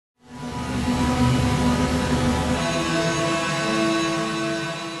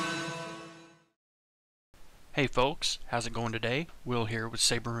Hey folks, how's it going today? Will here with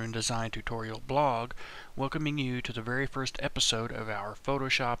Saberun Design Tutorial blog, welcoming you to the very first episode of our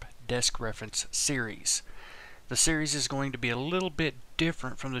Photoshop Desk Reference series. The series is going to be a little bit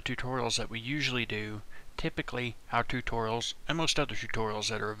different from the tutorials that we usually do. Typically, our tutorials, and most other tutorials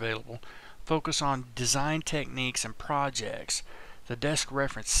that are available, focus on design techniques and projects. The Desk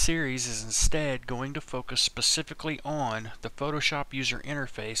Reference series is instead going to focus specifically on the Photoshop user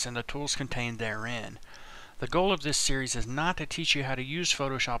interface and the tools contained therein. The goal of this series is not to teach you how to use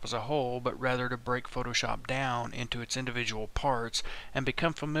Photoshop as a whole, but rather to break Photoshop down into its individual parts and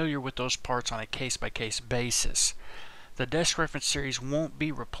become familiar with those parts on a case-by-case basis. The Desk Reference series won't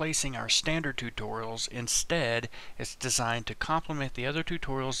be replacing our standard tutorials. Instead, it's designed to complement the other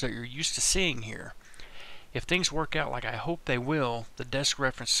tutorials that you're used to seeing here. If things work out like I hope they will, the Desk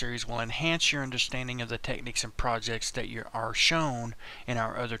Reference series will enhance your understanding of the techniques and projects that are shown in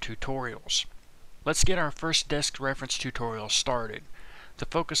our other tutorials. Let's get our first desk reference tutorial started. The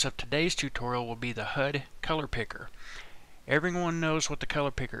focus of today's tutorial will be the Hud Color Picker. Everyone knows what the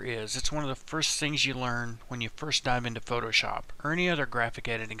Color Picker is. It's one of the first things you learn when you first dive into Photoshop, or any other graphic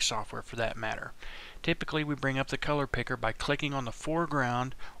editing software for that matter. Typically we bring up the Color Picker by clicking on the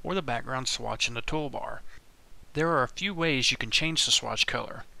foreground or the background swatch in the toolbar. There are a few ways you can change the swatch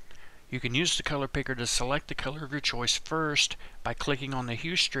color. You can use the Color Picker to select the color of your choice first by clicking on the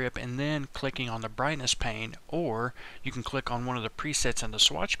hue strip and then clicking on the brightness pane, or you can click on one of the presets in the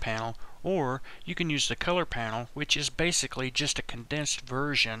swatch panel, or you can use the color panel, which is basically just a condensed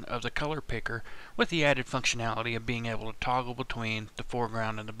version of the Color Picker with the added functionality of being able to toggle between the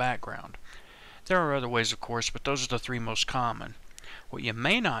foreground and the background. There are other ways of course, but those are the three most common. What you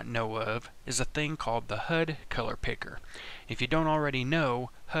may not know of is a thing called the Hud Color Picker. If you don't already know,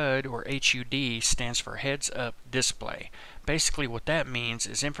 HUD or HUD stands for Heads Up Display. Basically what that means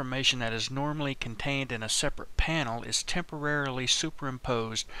is information that is normally contained in a separate panel is temporarily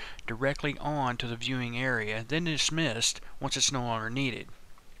superimposed directly onto the viewing area, then dismissed once it's no longer needed.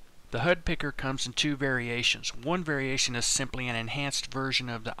 The Hud Picker comes in two variations. One variation is simply an enhanced version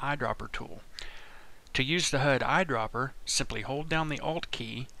of the Eyedropper Tool. To use the HUD Eyedropper, simply hold down the Alt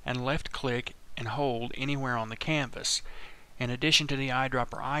key and left click and hold anywhere on the canvas. In addition to the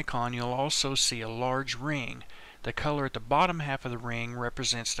eyedropper icon, you'll also see a large ring. The color at the bottom half of the ring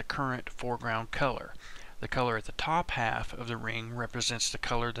represents the current foreground color. The color at the top half of the ring represents the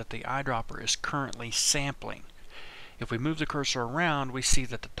color that the eyedropper is currently sampling. If we move the cursor around, we see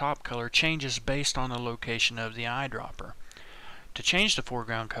that the top color changes based on the location of the eyedropper. To change the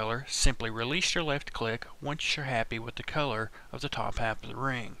foreground color, simply release your left click once you're happy with the color of the top half of the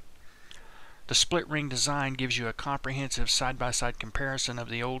ring. The split ring design gives you a comprehensive side-by-side comparison of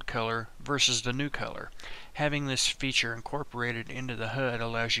the old color versus the new color. Having this feature incorporated into the HUD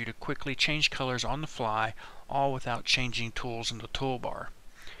allows you to quickly change colors on the fly, all without changing tools in the toolbar.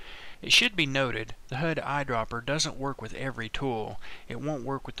 It should be noted, the HUD Eyedropper doesn't work with every tool. It won't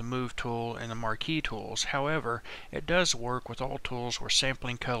work with the Move tool and the Marquee tools. However, it does work with all tools where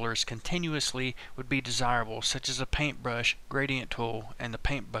sampling colors continuously would be desirable, such as the Paintbrush, Gradient tool, and the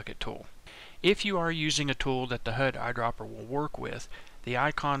Paint Bucket tool. If you are using a tool that the HUD Eyedropper will work with, the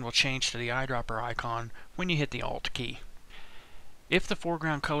icon will change to the eyedropper icon when you hit the Alt key. If the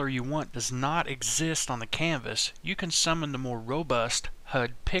foreground color you want does not exist on the canvas, you can summon the more robust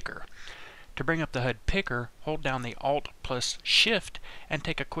Hud Picker. To bring up the Hud Picker, hold down the Alt plus Shift and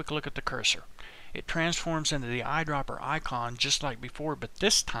take a quick look at the cursor. It transforms into the eyedropper icon just like before, but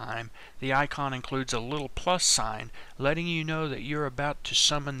this time the icon includes a little plus sign letting you know that you're about to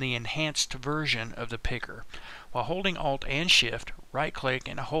summon the enhanced version of the picker. While holding Alt and Shift, right click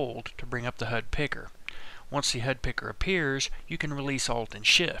and hold to bring up the Hud Picker. Once the Hud Picker appears, you can release Alt and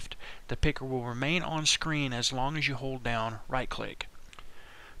Shift. The picker will remain on screen as long as you hold down right click.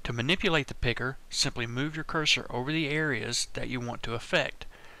 To manipulate the picker, simply move your cursor over the areas that you want to affect.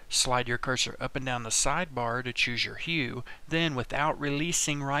 Slide your cursor up and down the sidebar to choose your hue, then without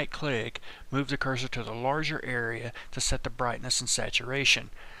releasing right click, move the cursor to the larger area to set the brightness and saturation.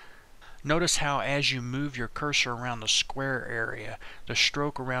 Notice how as you move your cursor around the square area, the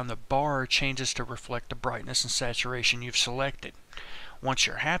stroke around the bar changes to reflect the brightness and saturation you've selected. Once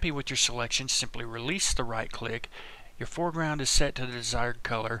you're happy with your selection, simply release the right click. Your foreground is set to the desired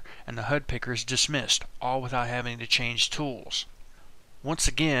color and the Hud Picker is dismissed, all without having to change tools. Once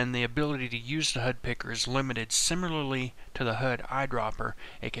again, the ability to use the Hud Picker is limited. Similarly to the HUD Eyedropper,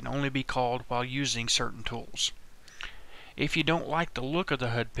 it can only be called while using certain tools. If you don't like the look of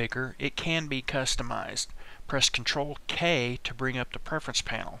the Hud Picker, it can be customized. Press Ctrl K to bring up the preference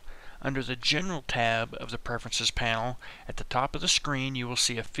panel. Under the General tab of the Preferences panel, at the top of the screen you will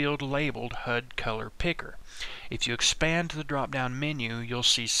see a field labeled Hud Color Picker. If you expand the drop-down menu, you'll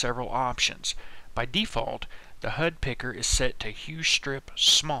see several options. By default, the Hud Picker is set to Hue Strip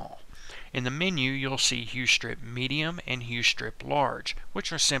Small. In the menu, you'll see Hue Strip Medium and Hue Strip Large,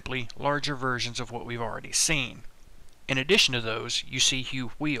 which are simply larger versions of what we've already seen. In addition to those, you see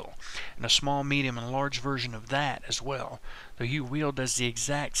Hue Wheel, and a small, medium, and large version of that as well. The Hue Wheel does the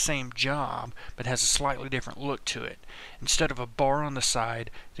exact same job, but has a slightly different look to it. Instead of a bar on the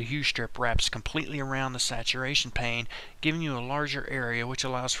side, the Hue Strip wraps completely around the saturation pane, giving you a larger area which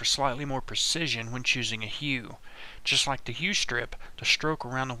allows for slightly more precision when choosing a hue. Just like the Hue Strip, the stroke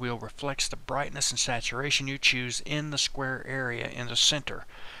around the wheel reflects the brightness and saturation you choose in the square area in the center.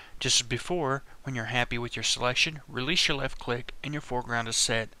 Just as before, when you're happy with your selection, release your left click and your foreground is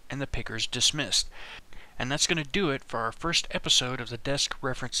set and the picker is dismissed. And that's going to do it for our first episode of the Desk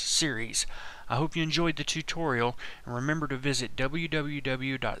Reference series. I hope you enjoyed the tutorial, and remember to visit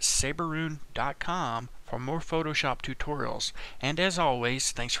www.saberoon.com for more Photoshop tutorials. And as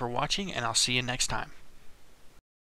always, thanks for watching, and I'll see you next time.